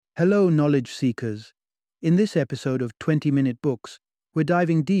Hello, knowledge seekers. In this episode of 20-Minute Books, we're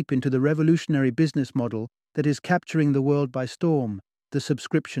diving deep into the revolutionary business model that is capturing the world by storm, the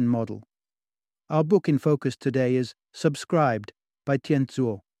subscription model. Our book in focus today is Subscribed by Tien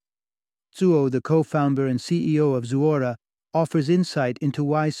Tzuo. Tzuo, the co-founder and CEO of Zuora, offers insight into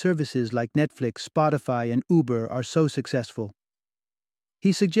why services like Netflix, Spotify, and Uber are so successful.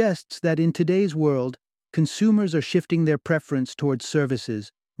 He suggests that in today's world, consumers are shifting their preference towards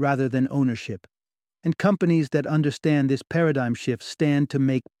services rather than ownership, and companies that understand this paradigm shift stand to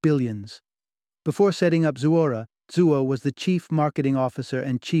make billions. Before setting up Zuora, Tzuo was the chief marketing officer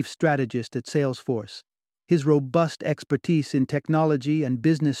and chief strategist at Salesforce. His robust expertise in technology and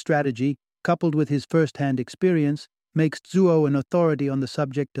business strategy, coupled with his first-hand experience, makes Tzuo an authority on the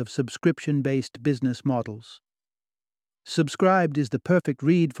subject of subscription-based business models. Subscribed is the perfect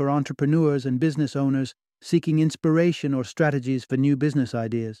read for entrepreneurs and business owners seeking inspiration or strategies for new business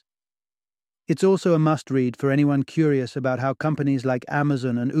ideas. It's also a must-read for anyone curious about how companies like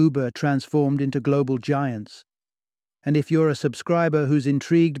Amazon and Uber transformed into global giants. And if you're a subscriber who's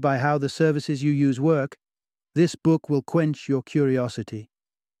intrigued by how the services you use work, this book will quench your curiosity.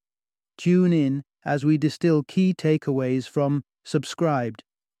 Tune in as we distill key takeaways from Subscribed,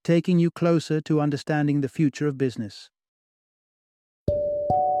 taking you closer to understanding the future of business.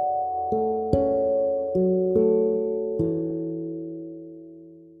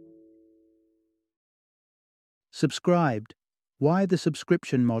 Subscribed: Why the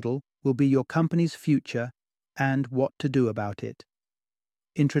Subscription Model Will Be Your Company's Future and What to Do About It.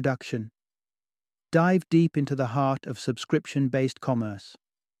 Introduction. Dive deep into the heart of subscription-based commerce.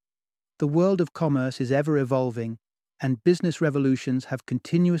 The world of commerce is ever evolving, and business revolutions have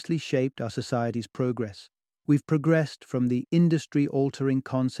continuously shaped our society's progress. We've progressed from the industry-altering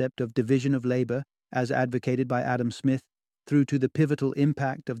concept of division of labor, as advocated by Adam Smith, through to the pivotal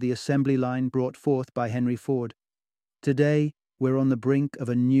impact of the assembly line brought forth by Henry Ford. Today, we're on the brink of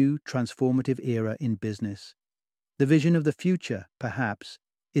a new transformative era in business. The vision of the future, perhaps,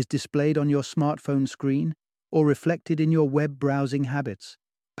 is displayed on your smartphone screen or reflected in your web browsing habits.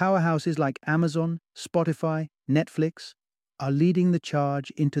 Powerhouses like Amazon, Spotify, Netflix are leading the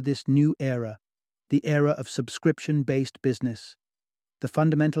charge into this new era, the era of subscription-based business. The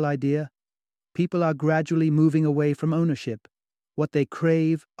fundamental idea? People are gradually moving away from ownership. What they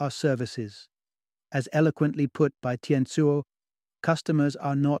crave are services. As eloquently put by Tien Tzuo, customers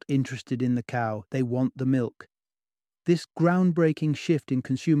are not interested in the cow, they want the milk. This groundbreaking shift in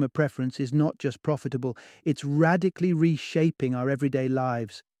consumer preference is not just profitable, it's radically reshaping our everyday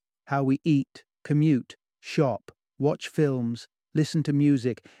lives. How we eat, commute, shop, watch films, listen to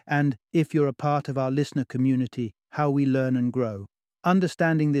music, and, if you're a part of our listener community, how we learn and grow.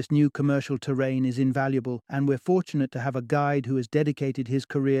 Understanding this new commercial terrain is invaluable, and we're fortunate to have a guide who has dedicated his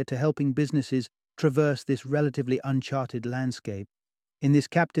career to helping businesses traverse this relatively uncharted landscape. In this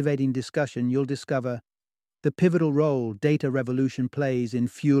captivating discussion, you'll discover the pivotal role data revolution plays in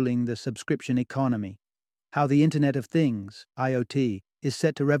fueling the subscription economy, how the Internet of Things, IoT, is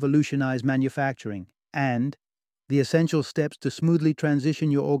set to revolutionize manufacturing, and the essential steps to smoothly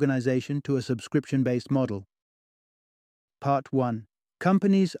transition your organization to a subscription-based model. Part 1.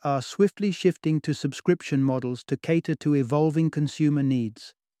 Companies are swiftly shifting to subscription models to cater to evolving consumer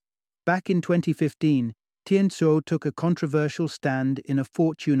needs. Back in 2015, Tien Tzuo took a controversial stand in a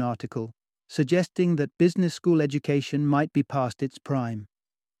Fortune article, suggesting that business school education might be past its prime.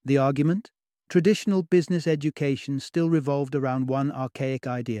 The argument? Traditional business education still revolved around one archaic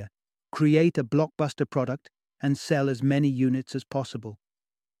idea: create a blockbuster product and sell as many units as possible.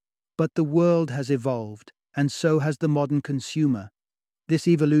 But the world has evolved, and so has the modern consumer. This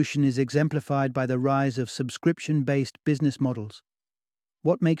evolution is exemplified by the rise of subscription-based business models.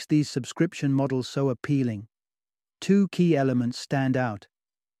 What makes these subscription models so appealing? Two key elements stand out: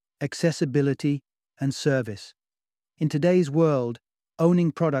 accessibility and service. In today's world,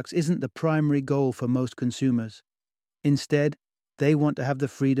 owning products isn't the primary goal for most consumers. Instead, they want to have the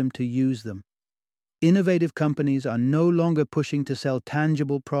freedom to use them. Innovative companies are no longer pushing to sell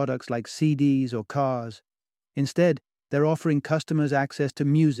tangible products like CDs or cars. Instead, they're offering customers access to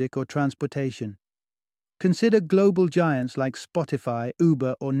music or transportation. Consider global giants like Spotify,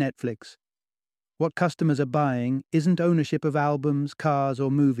 Uber, or Netflix. What customers are buying isn't ownership of albums, cars, or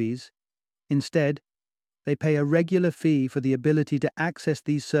movies. Instead, they pay a regular fee for the ability to access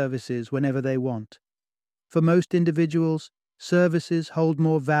these services whenever they want. For most individuals, services hold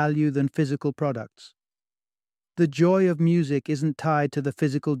more value than physical products. The joy of music isn't tied to the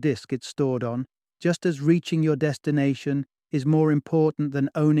physical disc it's stored on, just as reaching your destination is more important than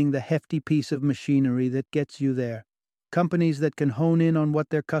owning the hefty piece of machinery that gets you there. Companies that can hone in on what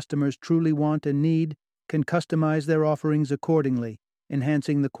their customers truly want and need can customize their offerings accordingly,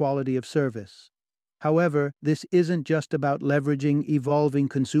 enhancing the quality of service. However, this isn't just about leveraging evolving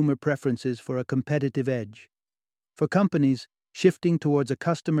consumer preferences for a competitive edge. For companies, shifting towards a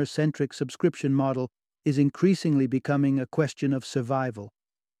customer-centric subscription model is increasingly becoming a question of survival.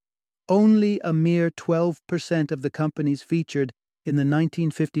 Only a mere 12% of the companies featured in the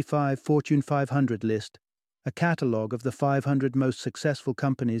 1955 Fortune 500 list, a catalogue of the 500 most successful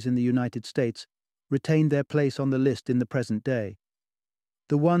companies in the United States, retained their place on the list in the present day.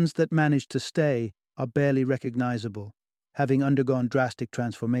 The ones that managed to stay are barely recognizable, having undergone drastic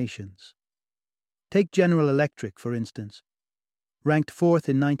transformations. Take General Electric, for instance. Ranked 4th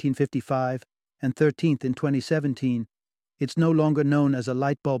in 1955 and 13th in 2017, it's no longer known as a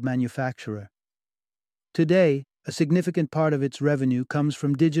light bulb manufacturer. Today, a significant part of its revenue comes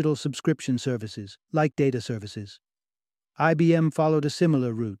from digital subscription services, like data services. IBM followed a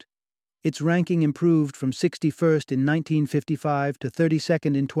similar route. Its ranking improved from 61st in 1955 to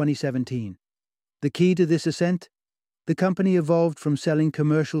 32nd in 2017. The key to this ascent? The company evolved from selling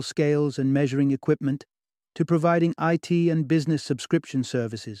commercial scales and measuring equipment to providing IT and business subscription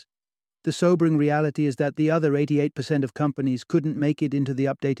services. The sobering reality is that the other 88% of companies couldn't make it into the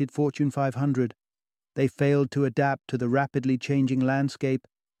updated Fortune 500. They failed to adapt to the rapidly changing landscape,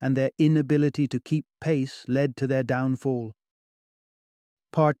 and their inability to keep pace led to their downfall.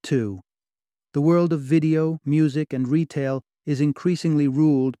 Part 2. The world of video, music, and retail is increasingly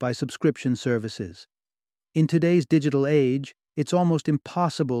ruled by subscription services. In today's digital age, it's almost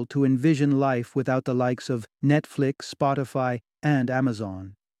impossible to envision life without the likes of Netflix, Spotify, and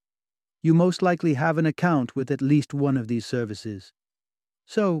Amazon. You most likely have an account with at least one of these services.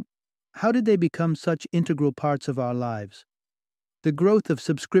 So, how did they become such integral parts of our lives? The growth of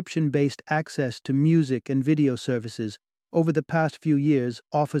subscription-based access to music and video services over the past few years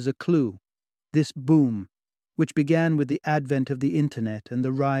offers a clue. This boom, which began with the advent of the Internet and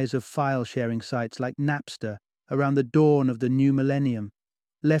the rise of file-sharing sites like Napster around the dawn of the new millennium,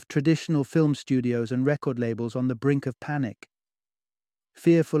 left traditional film studios and record labels on the brink of panic.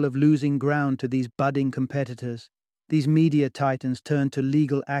 Fearful of losing ground to these budding competitors, these media titans turned to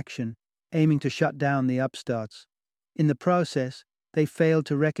legal action, aiming to shut down the upstarts. In the process, they failed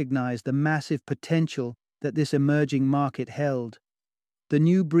to recognize the massive potential that this emerging market held. The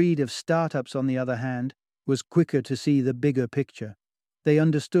new breed of startups, on the other hand, was quicker to see the bigger picture. They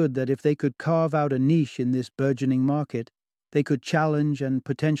understood that if they could carve out a niche in this burgeoning market, they could challenge and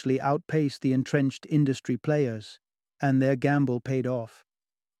potentially outpace the entrenched industry players, and their gamble paid off.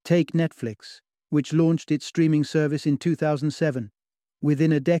 Take Netflix, which launched its streaming service in 2007.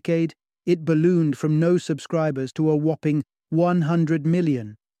 Within a decade, it ballooned from no subscribers to a whopping 100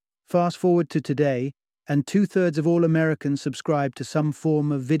 million. Fast forward to today, and 2/3 of all Americans subscribe to some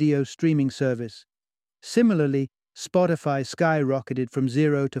form of video streaming service. Similarly, Spotify skyrocketed from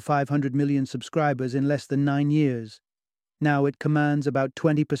 0 to 500 million subscribers in less than 9 years. Now it commands about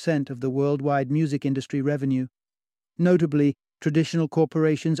 20% of the worldwide music industry revenue. Notably, traditional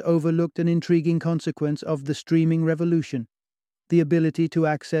corporations overlooked an intriguing consequence of the streaming revolution. The ability to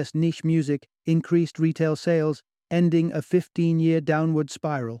access niche music increased retail sales, ending a 15-year downward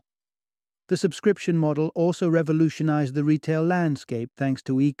spiral. The subscription model also revolutionized the retail landscape thanks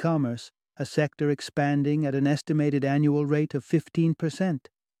to e-commerce, a sector expanding at an estimated annual rate of 15%.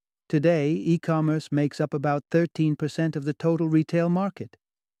 Today, e-commerce makes up about 13% of the total retail market.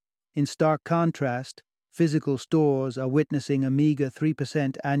 In stark contrast, physical stores are witnessing a meager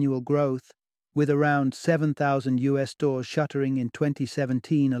 3% annual growth, with around 7,000 U.S. stores shuttering in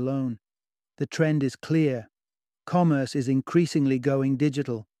 2017 alone. The trend is clear. Commerce is increasingly going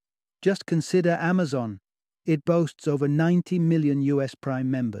digital. Just consider Amazon. It boasts over 90 million U.S.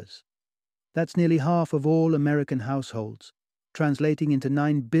 Prime members. That's nearly half of all American households, translating into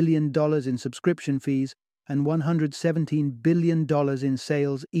 $9 billion in subscription fees and $117 billion in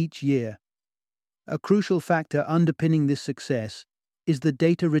sales each year. A crucial factor underpinning this success is the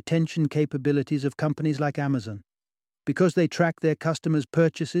data retention capabilities of companies like Amazon. Because they track their customers'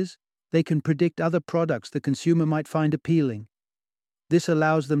 purchases, they can predict other products the consumer might find appealing. This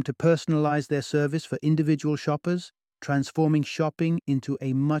allows them to personalize their service for individual shoppers, transforming shopping into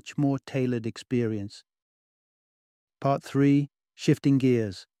a much more tailored experience. Part 3. Shifting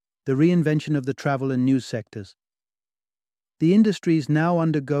gears. The reinvention of the travel and news sectors. The industries now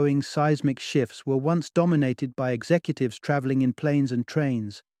undergoing seismic shifts were once dominated by executives traveling in planes and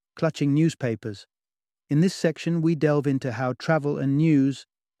trains, clutching newspapers. In this section, we delve into how travel and news,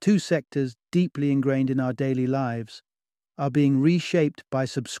 two sectors deeply ingrained in our daily lives, are being reshaped by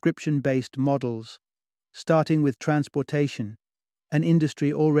subscription-based models. starting with transportation, an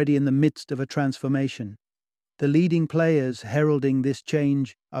industry already in the midst of a transformation. The leading players heralding this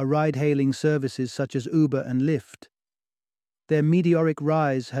change are ride-hailing services such as Uber and Lyft. Their meteoric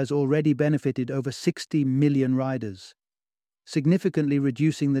rise has already benefited over 60 million riders, significantly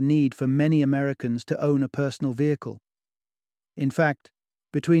reducing the need for many Americans to own a personal vehicle. In fact,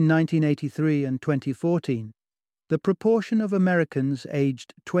 between 1983 and 2014, the proportion of Americans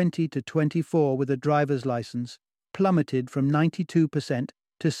aged 20 to 24 with a driver's license plummeted from 92%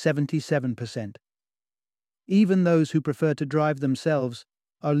 to 77%. Even those who prefer to drive themselves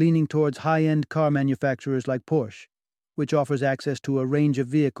are leaning towards high-end car manufacturers like Porsche, which offers access to a range of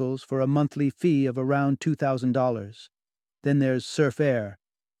vehicles for a monthly fee of around $2,000. Then there's Surf Air,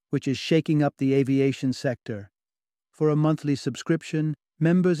 which is shaking up the aviation sector. For a monthly subscription,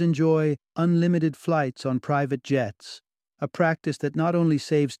 members enjoy unlimited flights on private jets, a practice that not only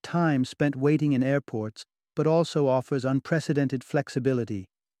saves time spent waiting in airports, but also offers unprecedented flexibility.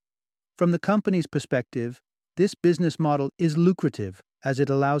 From the company's perspective, this business model is lucrative as it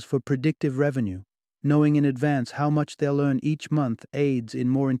allows for predictive revenue. Knowing in advance how much they'll earn each month aids in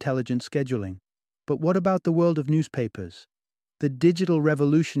more intelligent scheduling. But what about the world of newspapers? The digital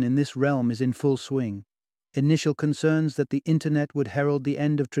revolution in this realm is in full swing. Initial concerns that the internet would herald the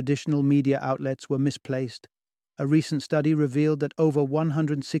end of traditional media outlets were misplaced. A recent study revealed that over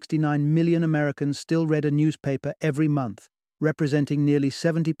 169 million Americans still read a newspaper every month, representing nearly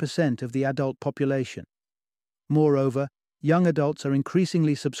 70% of the adult population. Moreover, young adults are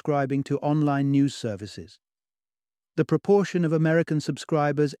increasingly subscribing to online news services. The proportion of American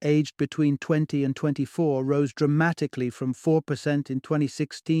subscribers aged between 20 and 24 rose dramatically from 4% in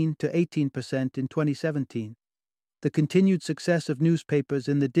 2016 to 18% in 2017. The continued success of newspapers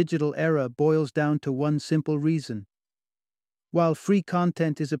in the digital era boils down to one simple reason. While free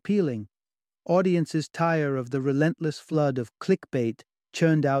content is appealing, audiences tire of the relentless flood of clickbait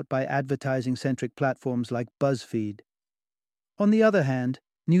churned out by advertising-centric platforms like BuzzFeed. On the other hand,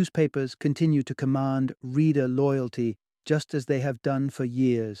 newspapers continue to command reader loyalty just as they have done for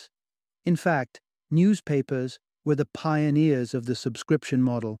years. In fact, newspapers were the pioneers of the subscription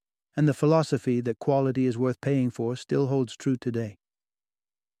model, and the philosophy that quality is worth paying for still holds true today.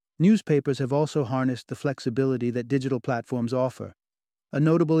 Newspapers have also harnessed the flexibility that digital platforms offer. A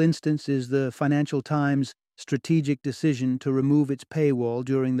notable instance is the Financial Times' strategic decision to remove its paywall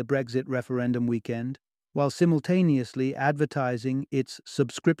during the Brexit referendum weekend, while simultaneously advertising its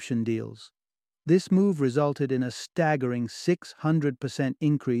subscription deals. This move resulted in a staggering 600%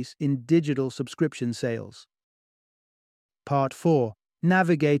 increase in digital subscription sales. Part 4.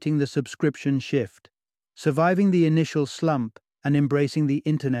 Navigating the subscription shift. Surviving the initial slump and embracing the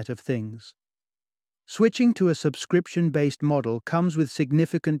Internet of Things. Switching to a subscription-based model comes with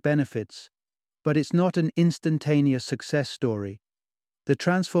significant benefits, but it's not an instantaneous success story. The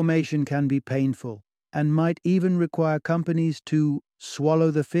transformation can be painful, and might even require companies to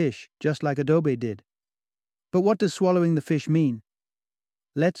swallow the fish, just like Adobe did. But what does swallowing the fish mean?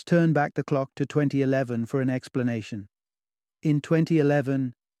 Let's turn back the clock to 2011 for an explanation. In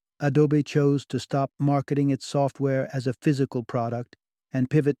 2011, Adobe chose to stop marketing its software as a physical product and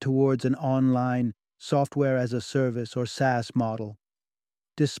pivot towards an online software as a service or SaaS model.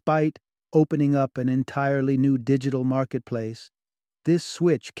 Despite opening up an entirely new digital marketplace, this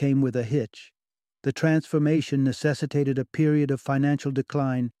switch came with a hitch. The transformation necessitated a period of financial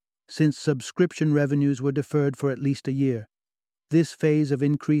decline since subscription revenues were deferred for at least a year. This phase of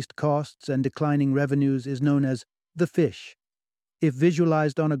increased costs and declining revenues is known as the fish. If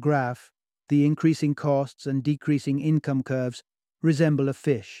visualized on a graph, the increasing costs and decreasing income curves resemble a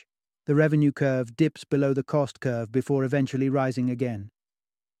fish. The revenue curve dips below the cost curve before eventually rising again.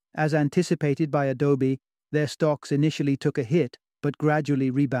 As anticipated by Adobe, their stocks initially took a hit but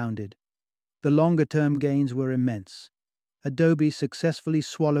gradually rebounded. The longer-term gains were immense. Adobe successfully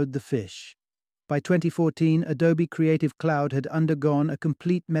swallowed the fish. By 2014, Adobe Creative Cloud had undergone a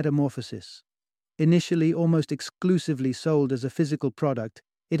complete metamorphosis. Initially almost exclusively sold as a physical product,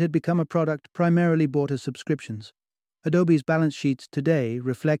 it had become a product primarily bought as subscriptions. Adobe's balance sheets today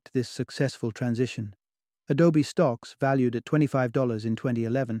reflect this successful transition. Adobe stocks, valued at $25 in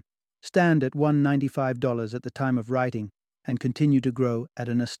 2011, stand at $195 at the time of writing, and continue to grow at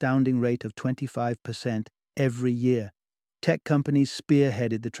an astounding rate of 25% every year. Tech companies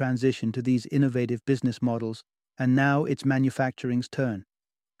spearheaded the transition to these innovative business models, and now it's manufacturing's turn.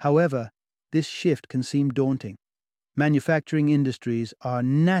 However, this shift can seem daunting. Manufacturing industries are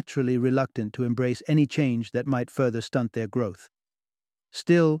naturally reluctant to embrace any change that might further stunt their growth.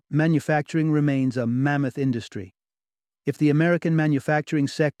 Still, manufacturing remains a mammoth industry. If the American manufacturing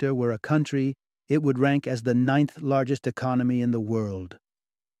sector were a country, it would rank as the 9th largest economy in the world.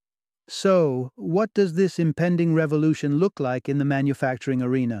 So, what does this impending revolution look like in the manufacturing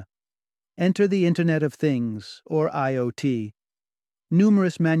arena? Enter the Internet of Things, or IoT.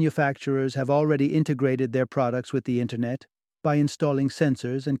 Numerous manufacturers have already integrated their products with the Internet by installing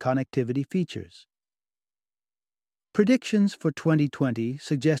sensors and connectivity features. Predictions for 2020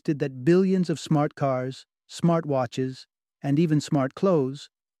 suggested that billions of smart cars, smartwatches, and even smart clothes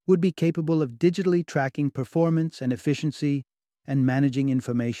would be capable of digitally tracking performance and efficiency and managing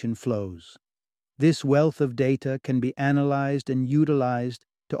information flows. This wealth of data can be analyzed and utilized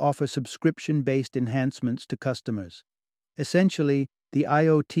to offer subscription-based enhancements to customers. Essentially, the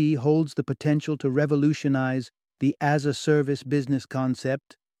IoT holds the potential to revolutionize the as-a-service business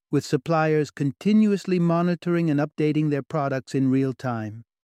concept, with suppliers continuously monitoring and updating their products in real time.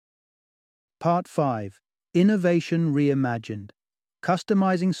 Part 5. Innovation Reimagined.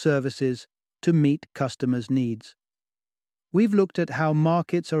 Customizing services to meet customers' needs. We've looked at how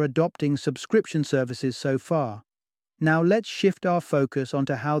markets are adopting subscription services so far. Now let's shift our focus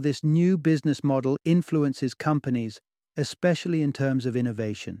onto how this new business model influences companies, especially in terms of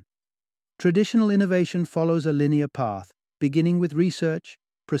innovation. Traditional innovation follows a linear path, beginning with research,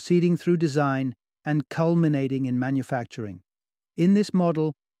 proceeding through design, and culminating in manufacturing. In this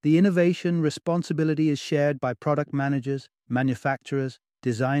model, the innovation responsibility is shared by product managers, manufacturers,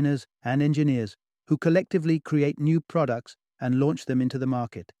 designers, and engineers, who collectively create new products and launch them into the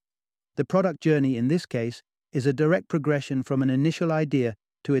market. The product journey, in this case, is a direct progression from an initial idea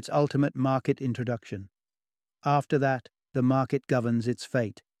to its ultimate market introduction. After that, the market governs its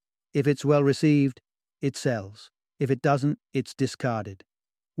fate. If it's well received, it sells. If it doesn't, it's discarded.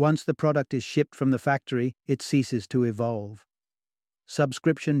 Once the product is shipped from the factory, it ceases to evolve.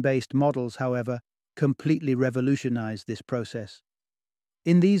 Subscription-based models, however, completely revolutionize this process.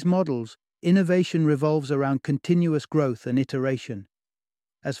 In these models, innovation revolves around continuous growth and iteration.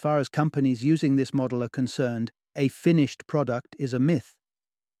 As far as companies using this model are concerned, a finished product is a myth.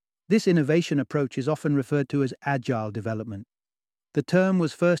 This innovation approach is often referred to as agile development. The term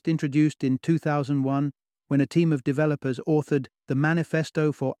was first introduced in 2001 when a team of developers authored the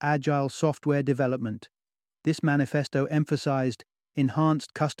Manifesto for Agile Software Development. This manifesto emphasized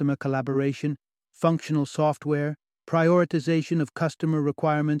enhanced customer collaboration, functional software, prioritization of customer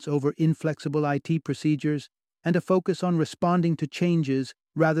requirements over inflexible IT procedures, and a focus on responding to changes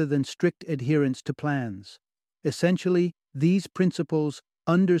rather than strict adherence to plans. Essentially, these principles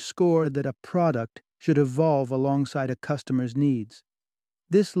underscore that a product should evolve alongside a customer's needs.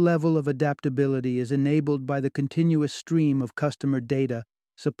 This level of adaptability is enabled by the continuous stream of customer data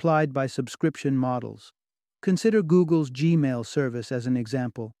supplied by subscription models. Consider Google's Gmail service as an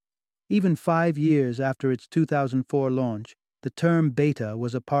example. Even 5 years after its 2004 launch, the term beta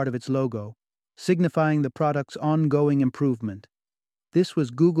was a part of its logo, signifying the product's ongoing improvement. This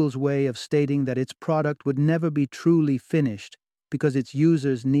was Google's way of stating that its product would never be truly finished because its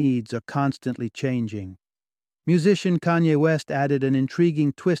users' needs are constantly changing. Musician Kanye West added an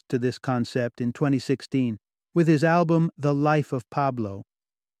intriguing twist to this concept in 2016 with his album The Life of Pablo.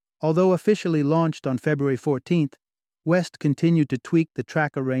 Although officially launched on February 14th, West continued to tweak the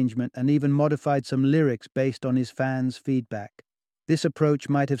track arrangement and even modified some lyrics based on his fans' feedback. This approach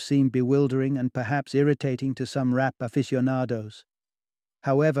might have seemed bewildering and perhaps irritating to some rap aficionados.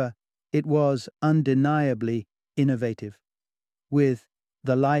 However, it was undeniably innovative. With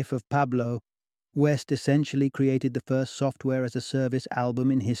The Life of Pablo, West essentially created the first software-as-a-service album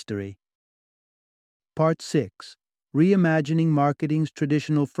in history. Part 6. Reimagining marketing's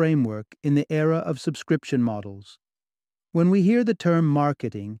traditional framework in the era of subscription models. When we hear the term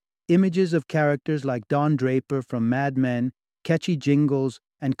marketing, images of characters like Don Draper from Mad Men, catchy jingles,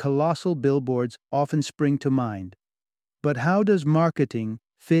 and colossal billboards often spring to mind. But how does marketing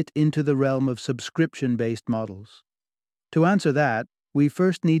fit into the realm of subscription-based models? To answer that, we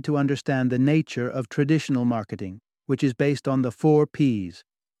first need to understand the nature of traditional marketing, which is based on the 4 Ps: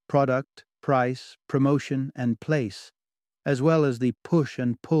 product, price, promotion, and place, as well as the push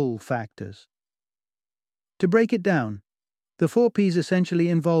and pull factors. To break it down, the 4 Ps essentially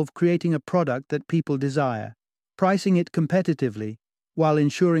involve creating a product that people desire, pricing it competitively while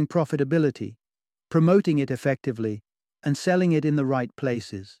ensuring profitability, promoting it effectively, and selling it in the right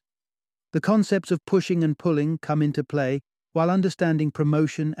places. The concepts of pushing and pulling come into play while understanding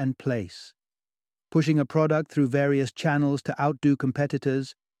promotion and place. Pushing a product through various channels to outdo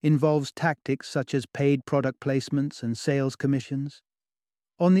competitors involves tactics such as paid product placements and sales commissions.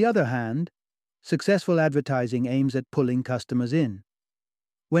 On the other hand, successful advertising aims at pulling customers in.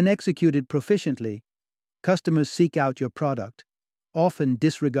 When executed proficiently, customers seek out your product, often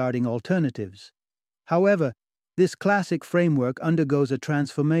disregarding alternatives, However, this classic framework undergoes a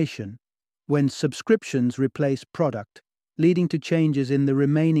transformation when subscriptions replace product, leading to changes in the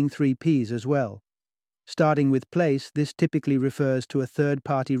remaining three Ps as well. Starting with place, this typically refers to a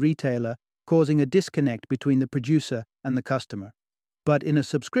third-party retailer, causing a disconnect between the producer and the customer. But in a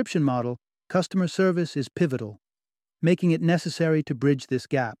subscription model, customer service is pivotal, making it necessary to bridge this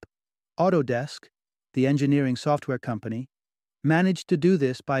gap. Autodesk, the engineering software company, managed to do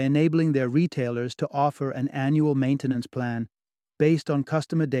this by enabling their retailers to offer an annual maintenance plan based on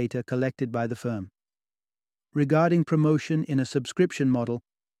customer data collected by the firm. Regarding promotion in a subscription model,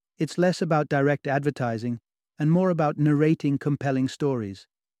 it's less about direct advertising and more about narrating compelling stories.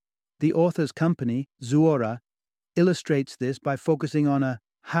 The author's company, Zuora, illustrates this by focusing on a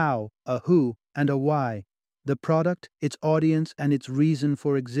how, a who, and a why, the product, its audience, and its reason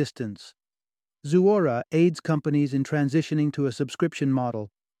for existence. Zuora aids companies in transitioning to a subscription model,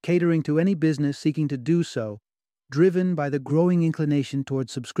 catering to any business seeking to do so, driven by the growing inclination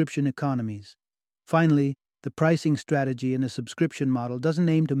towards subscription economies. Finally, the pricing strategy in a subscription model doesn't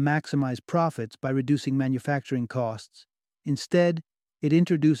aim to maximize profits by reducing manufacturing costs. Instead, it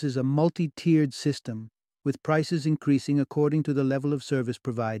introduces a multi-tiered system, with prices increasing according to the level of service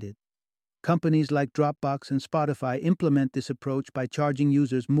provided. Companies like Dropbox and Spotify implement this approach by charging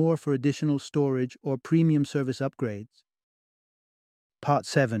users more for additional storage or premium service upgrades. Part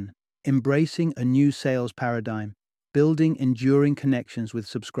 7. Embracing a new sales paradigm, building enduring connections with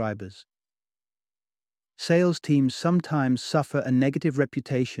subscribers. Sales teams sometimes suffer a negative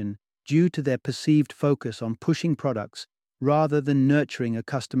reputation due to their perceived focus on pushing products rather than nurturing a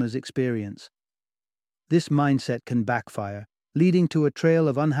customer's experience. This mindset can backfire, leading to a trail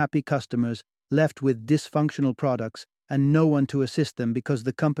of unhappy customers left with dysfunctional products and no one to assist them because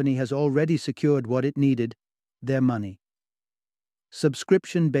the company has already secured what it needed, their money.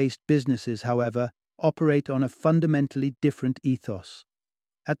 Subscription-based businesses, however, operate on a fundamentally different ethos.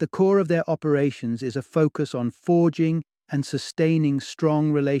 At the core of their operations is a focus on forging and sustaining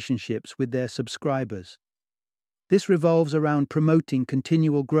strong relationships with their subscribers. This revolves around promoting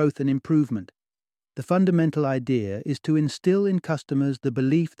continual growth and improvement. The fundamental idea is to instill in customers the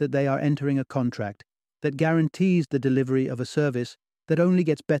belief that they are entering a contract that guarantees the delivery of a service that only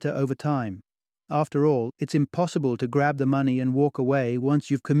gets better over time. After all, it's impossible to grab the money and walk away once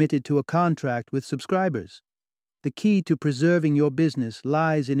you've committed to a contract with subscribers. The key to preserving your business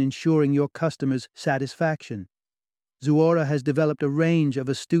lies in ensuring your customers' satisfaction. Zuora has developed a range of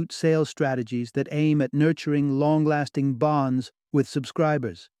astute sales strategies that aim at nurturing long-lasting bonds with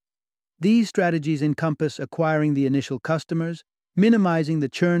subscribers. These strategies encompass acquiring the initial customers, minimizing the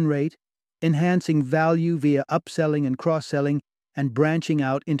churn rate, enhancing value via upselling and cross-selling, and branching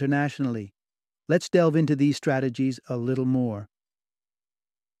out internationally. Let's delve into these strategies a little more.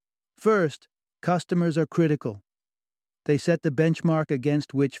 First, customers are critical. They set the benchmark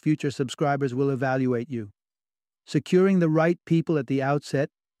against which future subscribers will evaluate you. Securing the right people at the outset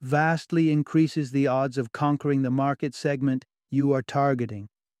vastly increases the odds of conquering the market segment you are targeting.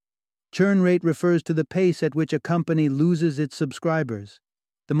 Churn rate refers to the pace at which a company loses its subscribers.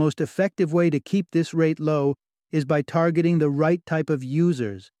 The most effective way to keep this rate low is by targeting the right type of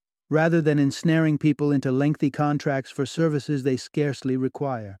users, rather than ensnaring people into lengthy contracts for services they scarcely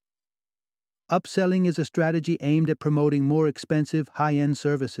require. Upselling is a strategy aimed at promoting more expensive, high-end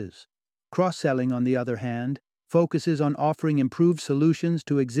services. Cross-selling, on the other hand, focuses on offering improved solutions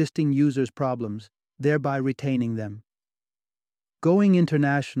to existing users' problems, thereby retaining them. Going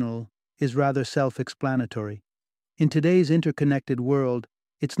international is rather self-explanatory. In today's interconnected world,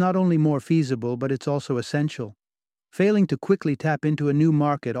 it's not only more feasible, but it's also essential. Failing to quickly tap into a new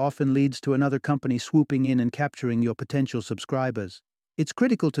market often leads to another company swooping in and capturing your potential subscribers. It's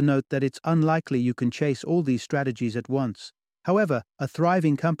critical to note that it's unlikely you can chase all these strategies at once. However, a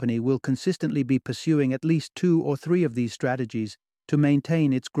thriving company will consistently be pursuing at least 2 or 3 of these strategies to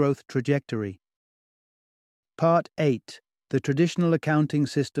maintain its growth trajectory. Part 8. The traditional accounting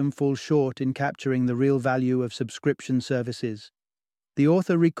system falls short in capturing the real value of subscription services. The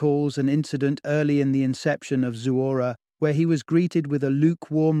author recalls an incident early in the inception of Zuora where he was greeted with a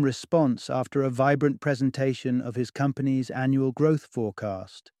lukewarm response after a vibrant presentation of his company's annual growth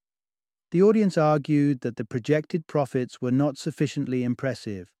forecast. The audience argued that the projected profits were not sufficiently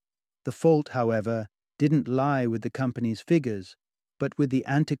impressive. The fault, however, didn't lie with the company's figures, but with the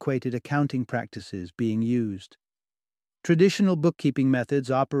antiquated accounting practices being used. Traditional bookkeeping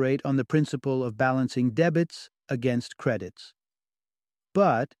methods operate on the principle of balancing debits against credits.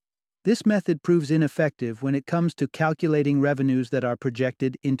 But this method proves ineffective when it comes to calculating revenues that are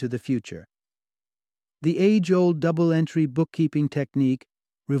projected into the future. The age-old double-entry bookkeeping technique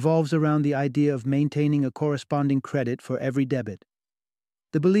revolves around the idea of maintaining a corresponding credit for every debit.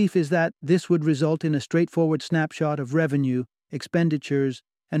 The belief is that this would result in a straightforward snapshot of revenue, expenditures,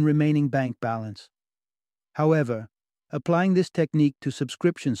 and remaining bank balance. However, applying this technique to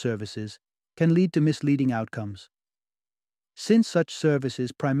subscription services can lead to misleading outcomes. Since such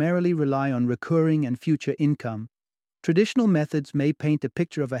services primarily rely on recurring and future income, traditional methods may paint a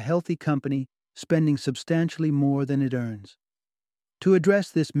picture of a healthy company spending substantially more than it earns. To address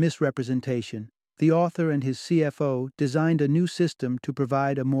this misrepresentation, the author and his CFO designed a new system to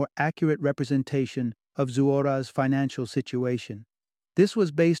provide a more accurate representation of Zuora's financial situation. This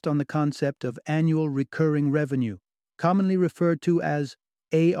was based on the concept of annual recurring revenue, commonly referred to as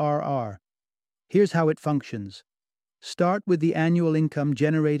ARR. Here's how it functions. Start with the annual income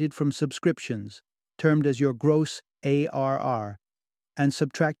generated from subscriptions, termed as your gross ARR, and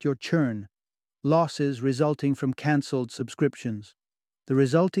subtract your churn, losses resulting from cancelled subscriptions. The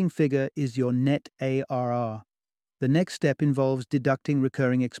resulting figure is your net ARR. The next step involves deducting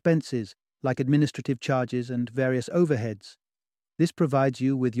recurring expenses, like administrative charges and various overheads. This provides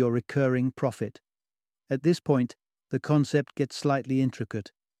you with your recurring profit. At this point, the concept gets slightly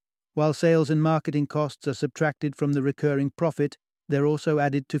intricate. While sales and marketing costs are subtracted from the recurring profit, they're also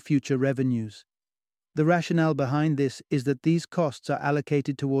added to future revenues. The rationale behind this is that these costs are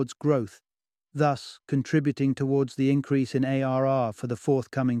allocated towards growth, thus contributing towards the increase in ARR for the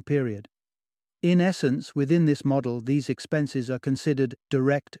forthcoming period. In essence, within this model, these expenses are considered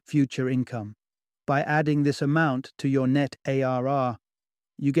direct future income. By adding this amount to your net ARR,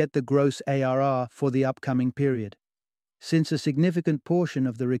 you get the gross ARR for the upcoming period. Since a significant portion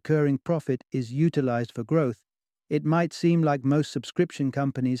of the recurring profit is utilized for growth, it might seem like most subscription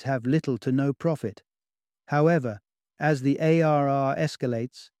companies have little to no profit. However, as the ARR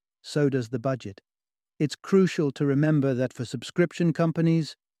escalates, so does the budget. It's crucial to remember that for subscription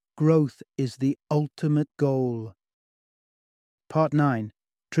companies, growth is the ultimate goal. Part 9.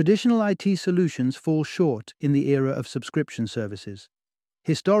 Traditional IT solutions fall short in the era of subscription services.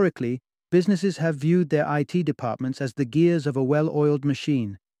 Historically, businesses have viewed their IT departments as the gears of a well-oiled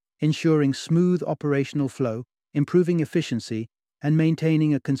machine, ensuring smooth operational flow, improving efficiency, and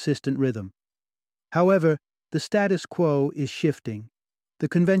maintaining a consistent rhythm. However, the status quo is shifting. The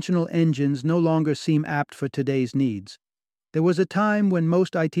conventional engines no longer seem apt for today's needs. There was a time when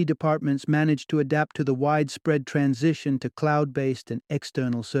most IT departments managed to adapt to the widespread transition to cloud-based and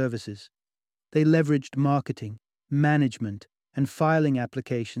external services. They leveraged marketing, management, and filing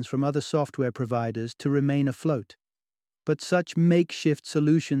applications from other software providers to remain afloat. But such makeshift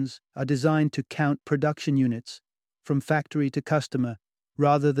solutions are designed to count production units, from factory to customer,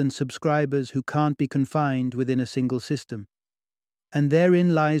 rather than subscribers who can't be confined within a single system. And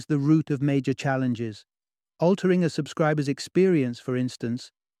therein lies the root of major challenges. Altering a subscriber's experience, for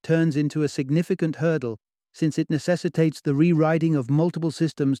instance, turns into a significant hurdle since it necessitates the rewriting of multiple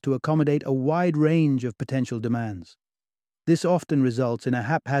systems to accommodate a wide range of potential demands. This often results in a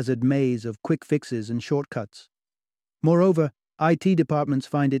haphazard maze of quick fixes and shortcuts. Moreover, IT departments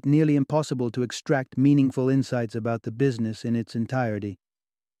find it nearly impossible to extract meaningful insights about the business in its entirety.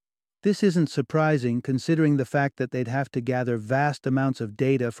 This isn't surprising considering the fact that they'd have to gather vast amounts of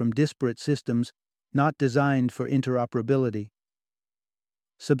data from disparate systems not designed for interoperability.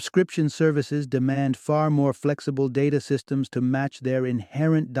 Subscription services demand far more flexible data systems to match their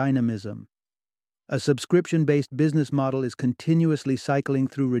inherent dynamism. A subscription-based business model is continuously cycling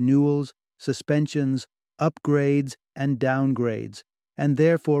through renewals, suspensions, upgrades, and downgrades, and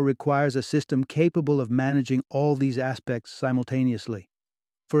therefore requires a system capable of managing all these aspects simultaneously.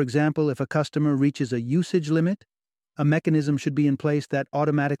 For example, if a customer reaches a usage limit, a mechanism should be in place that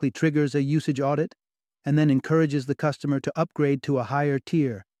automatically triggers a usage audit and then encourages the customer to upgrade to a higher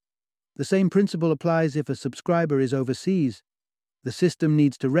tier. The same principle applies if a subscriber is overseas. The system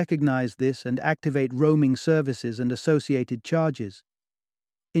needs to recognize this and activate roaming services and associated charges.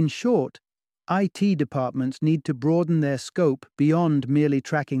 In short, IT departments need to broaden their scope beyond merely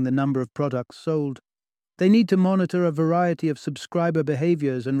tracking the number of products sold. They need to monitor a variety of subscriber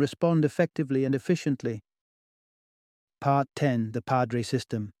behaviors and respond effectively and efficiently. Part 10. The Padre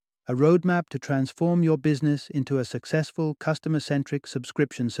System. A roadmap to transform your business into a successful, customer-centric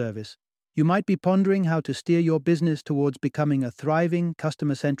subscription service. You might be pondering how to steer your business towards becoming a thriving,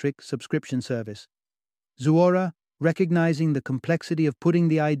 customer-centric subscription service. Zuora, recognizing the complexity of putting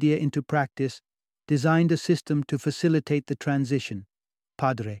the idea into practice, designed a system to facilitate the transition.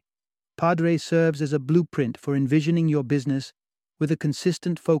 Padre. Padre serves as a blueprint for envisioning your business with a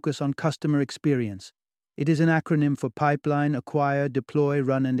consistent focus on customer experience. It is an acronym for Pipeline, Acquire, Deploy,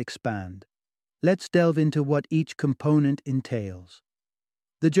 Run, and Expand. Let's delve into what each component entails.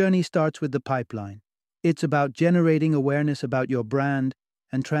 The journey starts with the pipeline. It's about generating awareness about your brand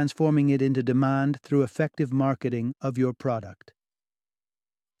and transforming it into demand through effective marketing of your product.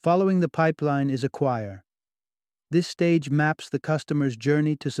 Following the pipeline is acquire. This stage maps the customer's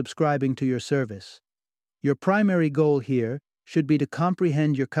journey to subscribing to your service. Your primary goal here should be to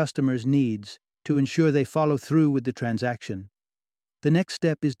comprehend your customer's needs to ensure they follow through with the transaction. The next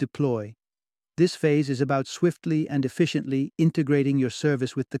step is deploy. This phase is about swiftly and efficiently integrating your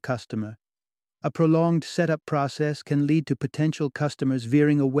service with the customer. A prolonged setup process can lead to potential customers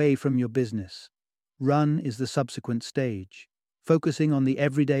veering away from your business. Run is the subsequent stage, focusing on the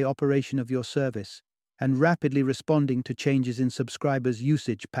everyday operation of your service and rapidly responding to changes in subscribers'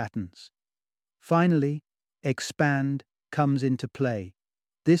 usage patterns. Finally, expand comes into play.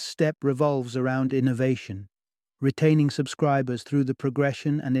 This step revolves around innovation, retaining subscribers through the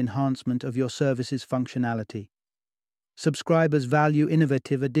progression and enhancement of your service's functionality. Subscribers value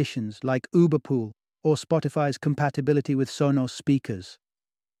innovative additions like Uberpool or Spotify's compatibility with Sonos speakers.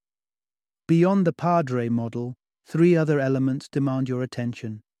 Beyond the Padre model, 3 other elements demand your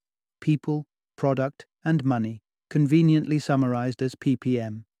attention: people, product, and money, conveniently summarized as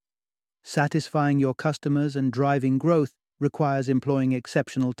PPM. Satisfying your customers and driving growth requires employing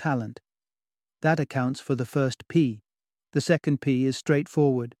exceptional talent. That accounts for the first P. The second P is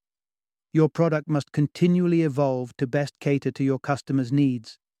straightforward. Your product must continually evolve to best cater to your customers'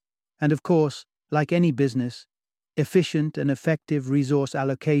 needs. And of course, like any business, efficient and effective resource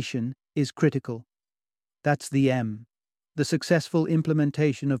allocation is critical. That's the M. The successful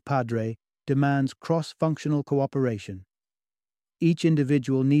implementation of Padre demands cross-functional cooperation. Each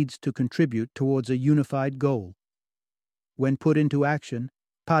individual needs to contribute towards a unified goal. When put into action,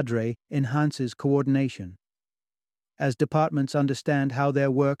 Padre enhances coordination, as departments understand how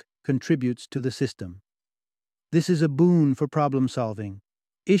their work contributes to the system. This is a boon for problem-solving.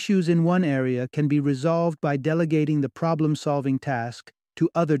 Issues in one area can be resolved by delegating the problem-solving task to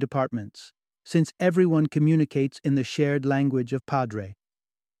other departments, since everyone communicates in the shared language of Padre.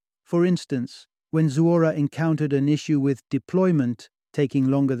 For instance, when Zuora encountered an issue with deployment taking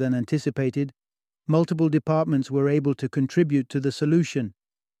longer than anticipated, multiple departments were able to contribute to the solution.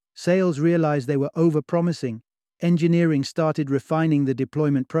 Sales realized they were over-promising, engineering started refining the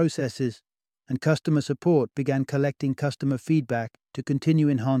deployment processes, and customer support began collecting customer feedback to continue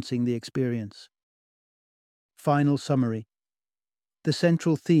enhancing the experience. Final summary. The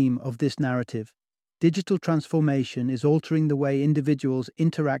central theme of this narrative: digital transformation is altering the way individuals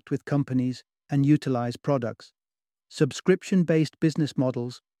interact with companies and utilize products. Subscription-based business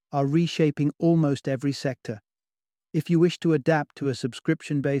models are reshaping almost every sector. If you wish to adapt to a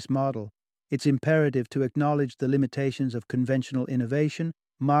subscription-based model, it's imperative to acknowledge the limitations of conventional innovation,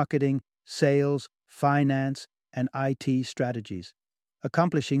 marketing, sales, finance, and IT strategies.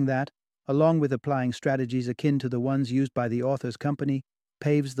 Accomplishing that, along with applying strategies akin to the ones used by the author's company,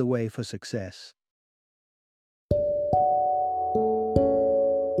 paves the way for success.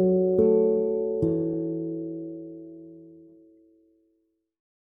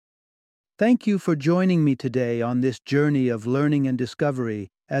 Thank you for joining me today on this journey of learning and discovery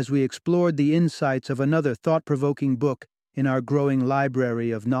as we explored the insights of another thought-provoking book in our growing library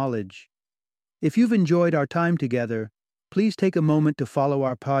of knowledge. If you've enjoyed our time together, please take a moment to follow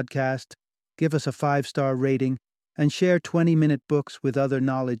our podcast, give us a 5-star rating, and share 20-minute books with other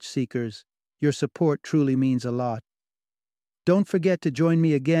knowledge seekers. Your support truly means a lot. Don't forget to join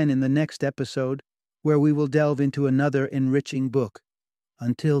me again in the next episode, where we will delve into another enriching book.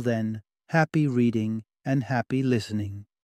 Until then, happy reading and happy listening.